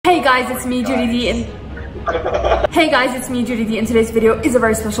guys, it's me, Judy D, and today's video is a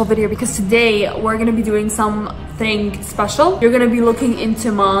very special video because today we're gonna be doing something special. You're gonna be looking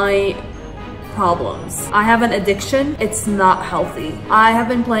into my problems. I have an addiction. It's not healthy. I have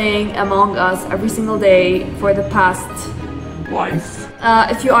been playing Among Us every single day for the past life.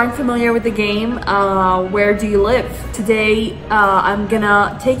 If you aren't familiar with the game, where do you live? Today, I'm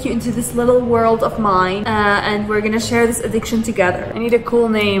gonna take you into this little world of mine, and we're gonna share this addiction together. I need a cool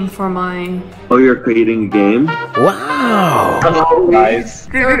name for my... Oh, you're creating a game? Wow! Hello, guys. So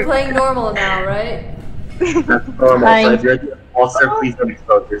we're playing normal now, right? That's normal. So if you're the imposter, please don't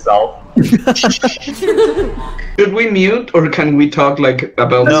expose yourself. Should we mute or can we talk like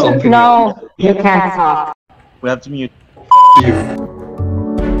about something? No, you can't talk. We have to mute. You.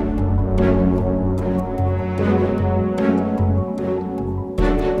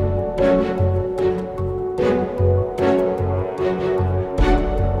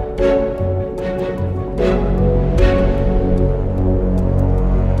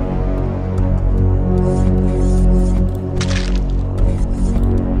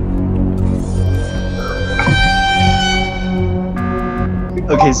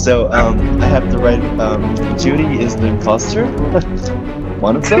 Okay, so I have to write. Judy is the imposter.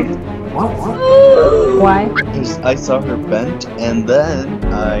 One of them. Why? Because I saw her bent, and then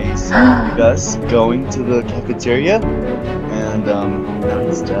I saw Gus going to the cafeteria, and now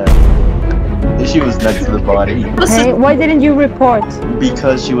he's dead. She was next to the body. Hey, why didn't you report?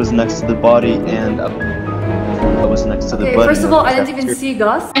 Because she was next to the body, and I was next to the body. First of all, I didn't even see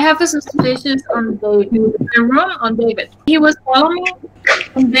Gus. I have a suspicion on David. He was following me,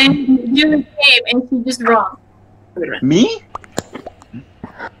 and then Judy came and she just ran. Me?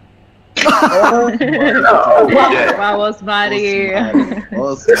 Wow, was Maddie.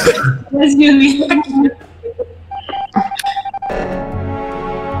 Yes, Judy.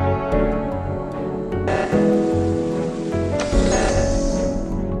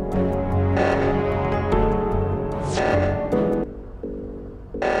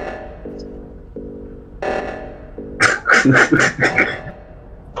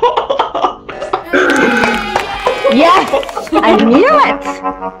 Yes! I knew it!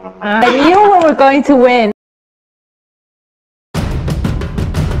 I knew we were going to win.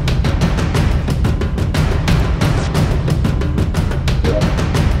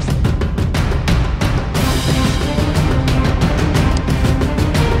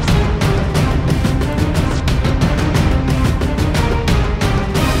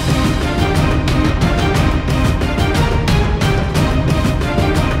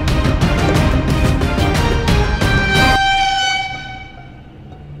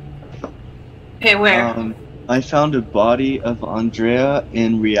 Okay, where? I found a body of Andrea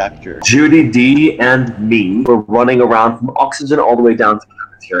in reactor. Judy D and me were running around from oxygen all the way down to the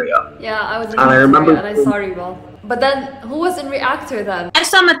cafeteria. Yeah, I was in And I remember, and I saw Rebel. But then, who was in reactor then? I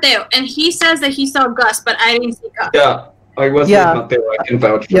saw Mateo, and he says that he saw Gus, but I didn't see Gus. Yeah, I was not there. I can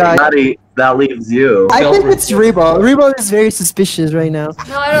vouch for Yeah. it. Maddie, that leaves you. I think it's Rebel. Rebel is very suspicious right now.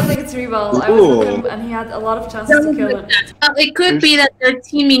 No, I don't think it's Rebel. I was with him and he had a lot of chances to kill him. It could be that they're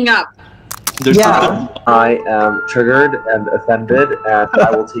teaming up. There's I am triggered and offended, and I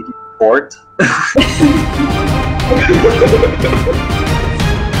will take you to court.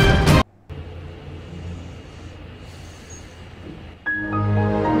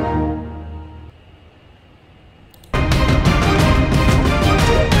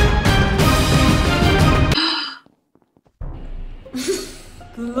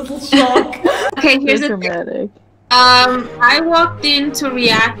 Little shock. Okay, here's the thing. I walked into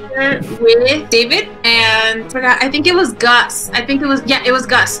reactor with David and forgot. I think it was Gus. It was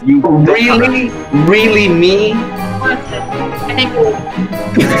Gus. You really me? I think it was.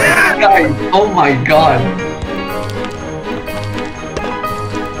 Guys, oh my god.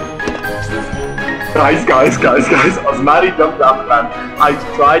 Guys, as Maddie jumped out the van, I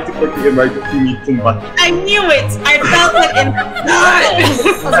tried to click the emergency meeting button. I knew it. I felt it in my blood.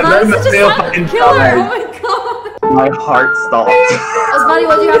 And then Osmani just had to kill her. Oh my god. My heart stopped. Osmani,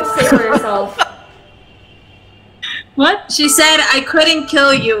 what do you have to say for yourself? What? She said I couldn't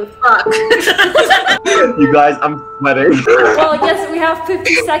kill you. Fuck. You guys, I'm sweating. Well, I guess we have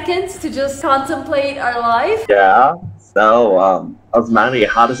 50 seconds to just contemplate our life. Yeah. So, Osmani,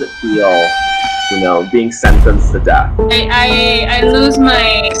 how does it feel, being sentenced to death? I lose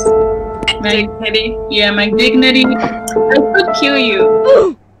my dignity. Yeah, my dignity. I could kill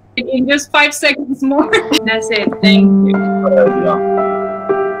you. In just 5 seconds more. That's it. Thank you.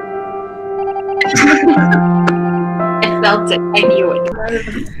 I felt it. I knew it.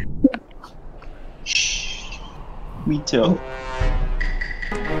 Me too.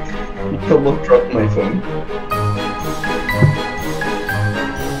 Almost dropped my phone.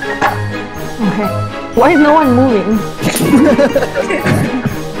 Okay. Why is no one moving?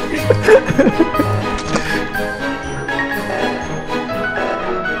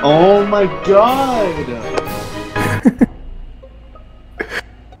 Oh my god!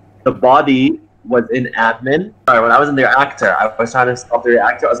 The body was in admin. Sorry, when I was in the reactor, I was trying to stop the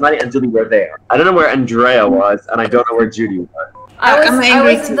reactor. Osmani and Judy were there. I don't know where Andrea was, and I don't know where Judy was. I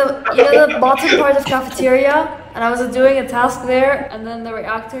was in the the bottom part of cafeteria, and I was doing a task there, and then the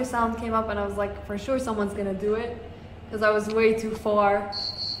reactor sound came up, and I was like, for sure someone's gonna do it, because I was way too far.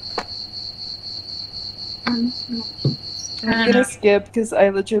 I'm gonna skip because I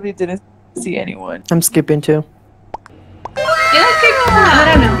literally didn't see anyone. I'm skipping too. I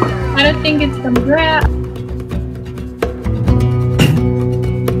don't know. I don't think it's Andrea.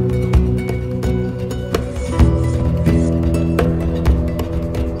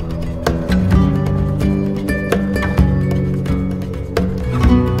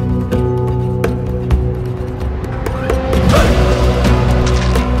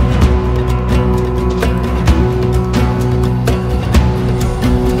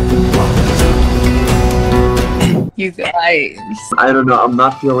 You guys. I don't know, I'm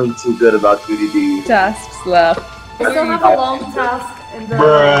not feeling too good about Judy D. Tasks left. I still have a long task in the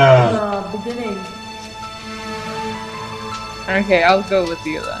beginning. Okay, I'll go with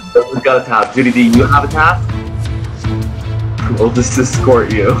you then. We've got a task. Judy D, you have a task? We'll just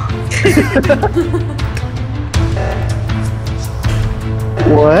escort you.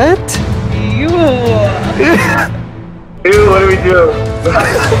 What? You. Ew, what do we do?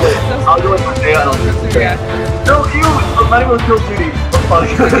 I'll go with Mateo and I'll just No, ew! Somebody will kill Judy.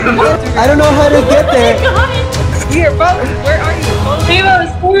 I don't know how to get there. Here, both. Where are you? Vivo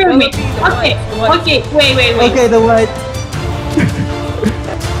is screwing me. Okay, wait. Okay, the what?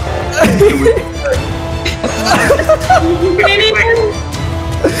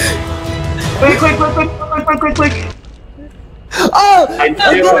 Quick! Oh! I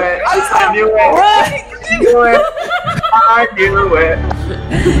knew it!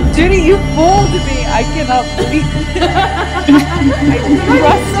 Judy, you fooled me. I cannot believe it. I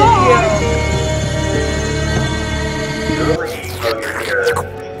trusted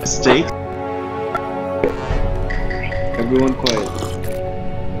you. Steak? Everyone quiet.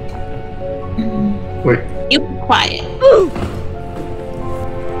 Wait. You be quiet.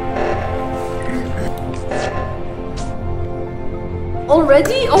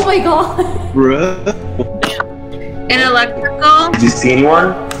 Already? Oh my god! Bruh. An electrical? Did you see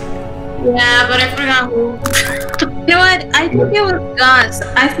anyone? Yeah, but I forgot who. You know what? I think it was Gus.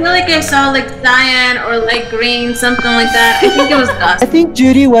 I feel like I saw like cyan or like green, something like that. I think it was Gus. I think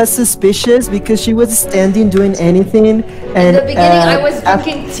Judy was suspicious because she was standing doing anything, and In the beginning, I was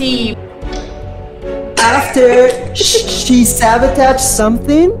drinking tea. after she sabotaged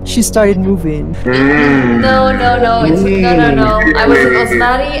something, she started moving. No. I was with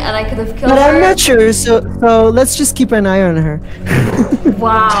Osmani, and I could have killed But her. I'm not sure, so let's just keep an eye on her.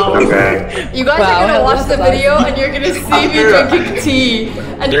 Wow. Okay. You guys are gonna watch the video, and you're gonna see me drinking tea.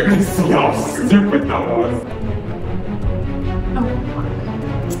 And You're gonna see how stupid that was.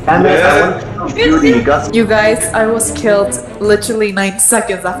 Judy, Gus. You guys, I was killed literally 9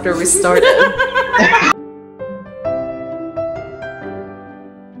 seconds after we started.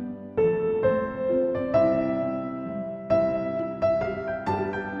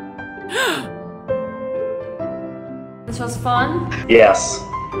 this was fun. Yes.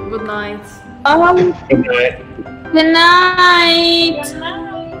 Good night. Good night. Good night.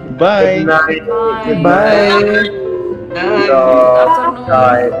 Bye. Good Bye. night. Bye. Afternoon.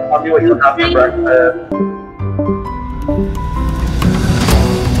 Tell me what you have for breakfast.